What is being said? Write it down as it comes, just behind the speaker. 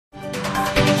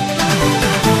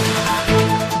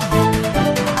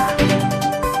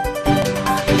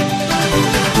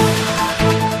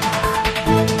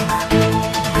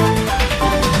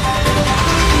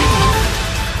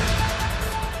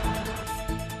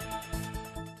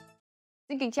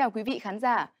Xin kính chào quý vị khán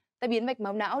giả. Tai biến mạch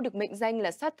máu não được mệnh danh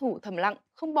là sát thủ thầm lặng,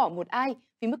 không bỏ một ai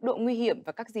vì mức độ nguy hiểm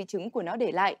và các di chứng của nó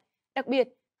để lại. Đặc biệt,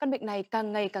 căn bệnh này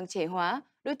càng ngày càng trẻ hóa,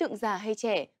 đối tượng già hay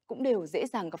trẻ cũng đều dễ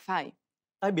dàng gặp phải.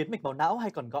 Tai biến mạch máu não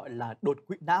hay còn gọi là đột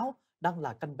quỵ não đang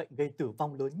là căn bệnh gây tử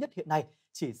vong lớn nhất hiện nay,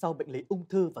 chỉ sau bệnh lý ung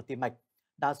thư và tim mạch.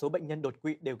 Đa số bệnh nhân đột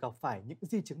quỵ đều gặp phải những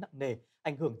di chứng nặng nề,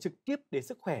 ảnh hưởng trực tiếp đến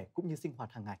sức khỏe cũng như sinh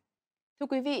hoạt hàng ngày. Thưa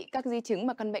quý vị, các di chứng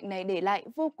mà căn bệnh này để lại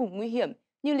vô cùng nguy hiểm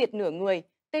như liệt nửa người,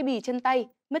 tê bì chân tay,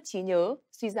 mất trí nhớ,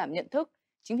 suy giảm nhận thức.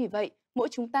 Chính vì vậy, mỗi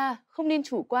chúng ta không nên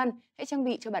chủ quan, hãy trang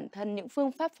bị cho bản thân những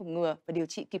phương pháp phòng ngừa và điều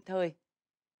trị kịp thời.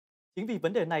 Chính vì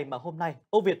vấn đề này mà hôm nay,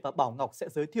 Ô Việt và Bảo Ngọc sẽ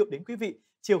giới thiệu đến quý vị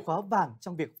chìa khóa vàng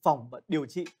trong việc phòng và điều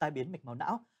trị tai biến mạch máu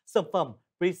não, sản phẩm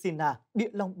Bricina Địa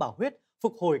Long Bảo Huyết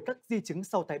phục hồi các di chứng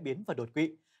sau tai biến và đột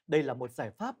quỵ. Đây là một giải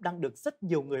pháp đang được rất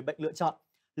nhiều người bệnh lựa chọn.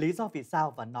 Lý do vì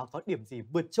sao và nó có điểm gì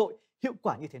vượt trội, hiệu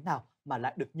quả như thế nào mà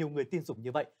lại được nhiều người tin dùng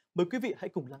như vậy? Mời quý vị hãy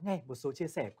cùng lắng nghe một số chia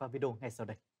sẻ qua video ngay sau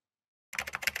đây.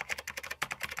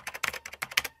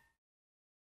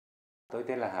 Tôi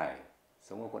tên là Hải,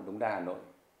 sống ở quận Đống Đa, Hà Nội.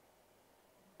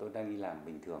 Tôi đang đi làm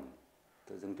bình thường,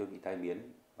 tự dưng tôi bị tai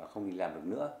biến và không đi làm được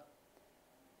nữa.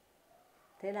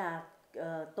 Thế là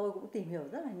tôi cũng tìm hiểu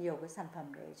rất là nhiều cái sản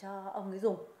phẩm để cho ông ấy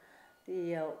dùng.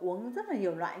 Thì uống rất là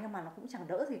nhiều loại nhưng mà nó cũng chẳng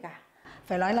đỡ gì cả.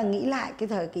 Phải nói là nghĩ lại cái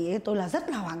thời kỳ ấy tôi là rất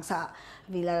là hoảng sợ.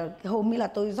 Vì là cái hôm ấy là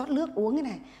tôi rót nước uống cái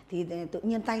này thì tự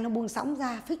nhiên tay nó buông sõng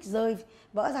ra, phích rơi,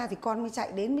 vỡ ra thì con mới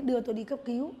chạy đến mới đưa tôi đi cấp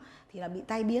cứu. Thì là bị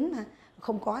tai biến mà,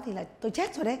 không có thì là tôi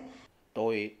chết rồi đấy.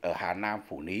 Tôi ở Hà Nam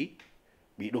Phủ Lý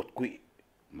bị đột quỵ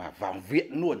mà vào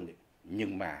viện luôn,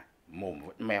 nhưng mà mồm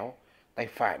vẫn méo, tay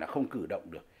phải là không cử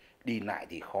động được, đi lại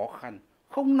thì khó khăn,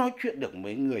 không nói chuyện được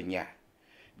với người nhà.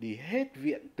 Đi hết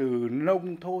viện từ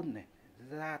nông thôn này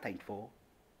ra thành phố,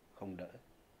 không đỡ.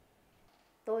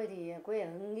 Tôi thì quê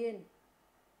ở Hưng Yên,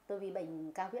 tôi bị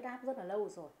bệnh cao huyết áp rất là lâu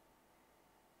rồi.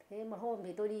 Thế một hôm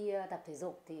thì tôi đi tập thể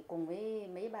dục thì cùng với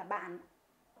mấy bà bạn.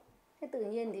 Thế tự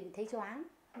nhiên thì thấy choáng,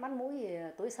 mắt mũi thì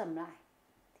tối sầm lại.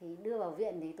 Thì đưa vào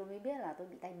viện thì tôi mới biết là tôi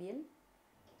bị tai biến.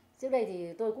 Trước đây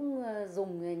thì tôi cũng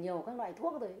dùng nhiều các loại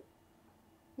thuốc rồi,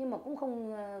 nhưng mà cũng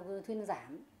không thuyên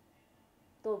giảm.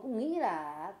 Tôi cũng nghĩ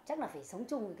là chắc là phải sống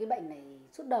chung với cái bệnh này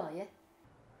suốt đời ấy.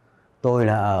 Tôi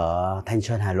là ở Thanh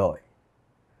Xuân, Hà Nội,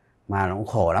 mà nó cũng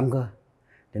khổ lắm cơ.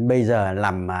 Đến bây giờ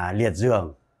nằm liệt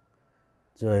giường,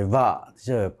 rồi vợ,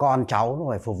 rồi con cháu nó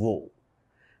phải phục vụ.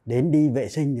 Đến đi vệ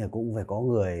sinh thì cũng phải có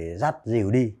người dắt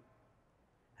dìu đi.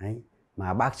 Đấy.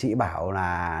 Mà bác sĩ bảo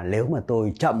là nếu mà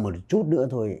tôi chậm một chút nữa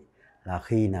thôi là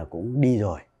khi nào cũng đi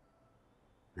rồi.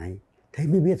 Đấy. Thế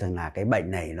mới biết rằng là cái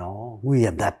bệnh này nó nguy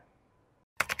hiểm thật.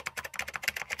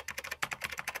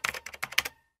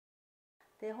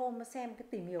 Thế hôm xem cái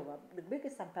tìm hiểu và được biết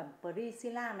cái sản phẩm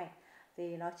Bricina này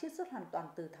thì nó chiết xuất hoàn toàn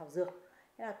từ thảo dược.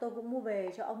 Thế là tôi cũng mua về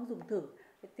cho ông dùng thử.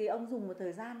 Thì ông dùng một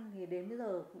thời gian thì đến bây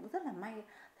giờ cũng rất là may,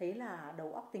 thấy là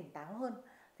đầu óc tỉnh táo hơn,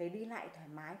 thấy đi lại thoải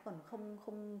mái, còn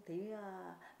không thấy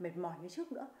mệt mỏi như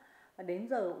trước nữa. Và đến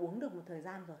giờ uống được một thời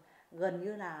gian rồi, gần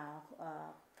như là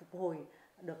phục hồi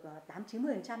được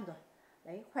 8-90% rồi.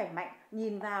 Đấy, khỏe mạnh,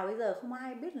 nhìn vào bây giờ không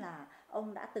ai biết là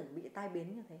ông đã từng bị tai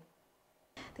biến như thế.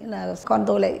 Thế là con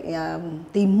tôi lại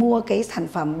tìm mua cái sản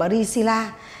phẩm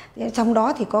Bricina. Trong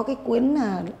đó thì có cái cuốn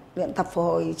luyện tập phục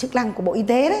hồi chức năng của Bộ Y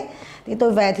tế đấy. Thì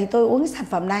tôi về thì tôi uống cái sản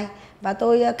phẩm này và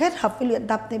tôi kết hợp với luyện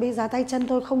tập thì bây giờ tay chân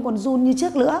tôi không còn run như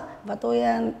trước nữa và tôi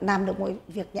làm được mọi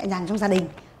việc nhẹ nhàng trong gia đình.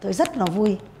 Tôi rất là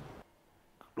vui.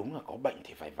 Đúng là có bệnh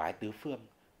thì phải vái tứ phương,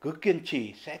 cứ kiên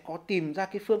trì sẽ có tìm ra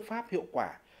cái phương pháp hiệu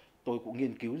quả. Tôi cũng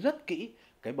nghiên cứu rất kỹ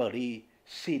cái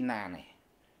Bricina này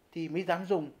thì mới dám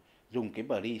dùng cái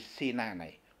Bricina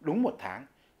này đúng 1 tháng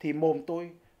thì mồm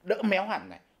tôi đỡ méo hẳn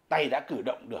này, tay đã cử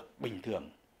động được bình thường.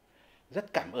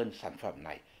 Rất cảm ơn sản phẩm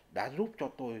này đã giúp cho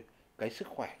tôi cái sức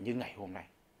khỏe như ngày hôm nay.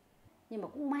 Nhưng mà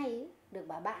cũng may ấy, được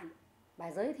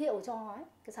bà giới thiệu cho ấy,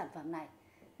 cái sản phẩm này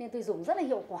nên tôi dùng rất là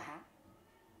hiệu quả.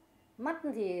 Mắt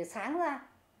thì sáng ra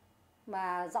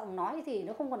mà giọng nói thì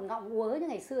nó không còn ngọng ú như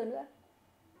ngày xưa nữa.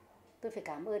 Tôi phải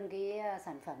cảm ơn cái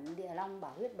sản phẩm Địa Long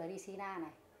Bảo Huyết Bricina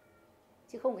này.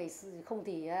 Chứ không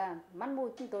thì mắt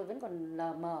mũi chúng tôi vẫn còn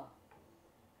lờ mờ,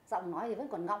 giọng nói thì vẫn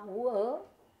còn ngọng ú ớ.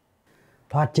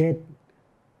 Thoát chết.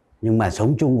 Nhưng mà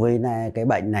sống chung với cái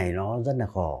bệnh này nó rất là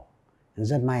khổ.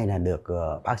 Rất may là được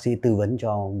bác sĩ tư vấn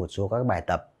cho một số các bài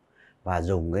tập và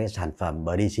dùng cái sản phẩm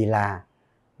Bricina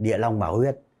Địa Long Bảo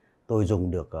Huyết. Tôi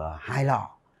dùng được 2 lọ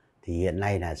thì hiện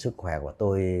nay là sức khỏe của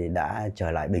tôi đã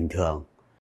trở lại bình thường.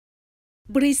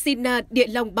 Bricina Địa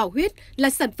Long Bảo Huyết là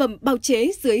sản phẩm bào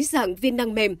chế dưới dạng viên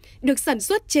năng mềm, được sản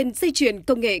xuất trên dây chuyền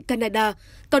công nghệ Canada,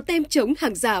 có tem chống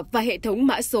hàng giả và hệ thống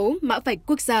mã số, mã vạch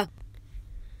quốc gia.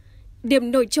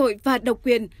 Điểm nổi trội và độc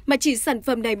quyền mà chỉ sản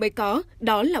phẩm này mới có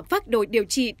đó là phác đồ điều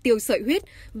trị tiêu sợi huyết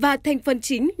và thành phần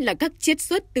chính là các chiết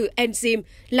xuất từ Enzym,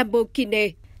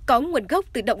 lumbrokinase, có nguồn gốc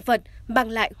từ động vật, mang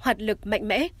lại hoạt lực mạnh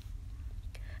mẽ.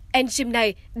 Enzym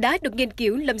này đã được nghiên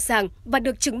cứu lâm sàng và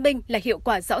được chứng minh là hiệu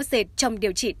quả rõ rệt trong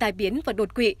điều trị tai biến và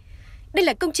đột quỵ. Đây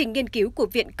là công trình nghiên cứu của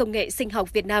Viện Công nghệ Sinh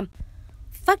học Việt Nam.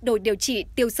 Phác đồ điều trị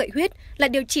tiêu sợi huyết là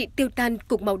điều trị tiêu tan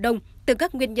cục máu đông từ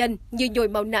các nguyên nhân như nhồi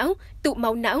máu não, tụ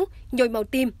máu não, nhồi máu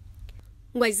tim.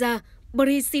 Ngoài ra,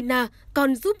 Bricina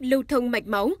còn giúp lưu thông mạch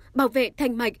máu, bảo vệ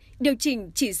thành mạch, điều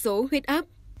chỉnh chỉ số huyết áp.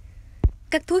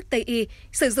 Các thuốc Tây y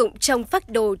sử dụng trong phác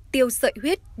đồ tiêu sợi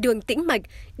huyết đường tĩnh mạch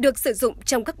được sử dụng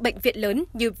trong các bệnh viện lớn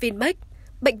như Vinmec,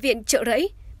 Bệnh viện Chợ Rẫy,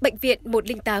 Bệnh viện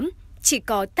 108 chỉ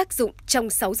có tác dụng trong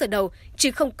 6 giờ đầu,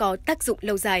 chứ không có tác dụng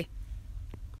lâu dài.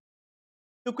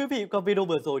 Thưa quý vị, qua video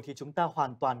vừa rồi thì chúng ta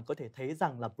hoàn toàn có thể thấy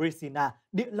rằng là Bricina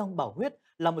Địa Long Bảo Huyết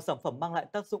là một sản phẩm mang lại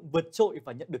tác dụng vượt trội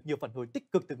và nhận được nhiều phản hồi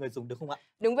tích cực từ người dùng, được không ạ?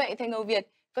 Đúng vậy, thầy Ngô Việt.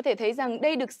 Có thể thấy rằng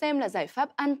đây được xem là giải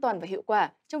pháp an toàn và hiệu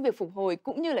quả trong việc phục hồi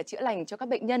cũng như là chữa lành cho các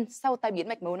bệnh nhân sau tai biến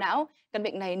mạch máu não. Căn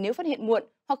bệnh này nếu phát hiện muộn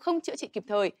hoặc không chữa trị kịp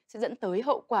thời sẽ dẫn tới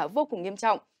hậu quả vô cùng nghiêm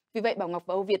trọng. Vì vậy, Bảo Ngọc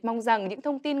và Âu Việt mong rằng những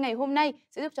thông tin ngày hôm nay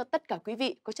sẽ giúp cho tất cả quý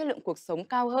vị có chất lượng cuộc sống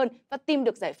cao hơn và tìm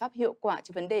được giải pháp hiệu quả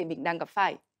cho vấn đề mình đang gặp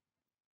phải.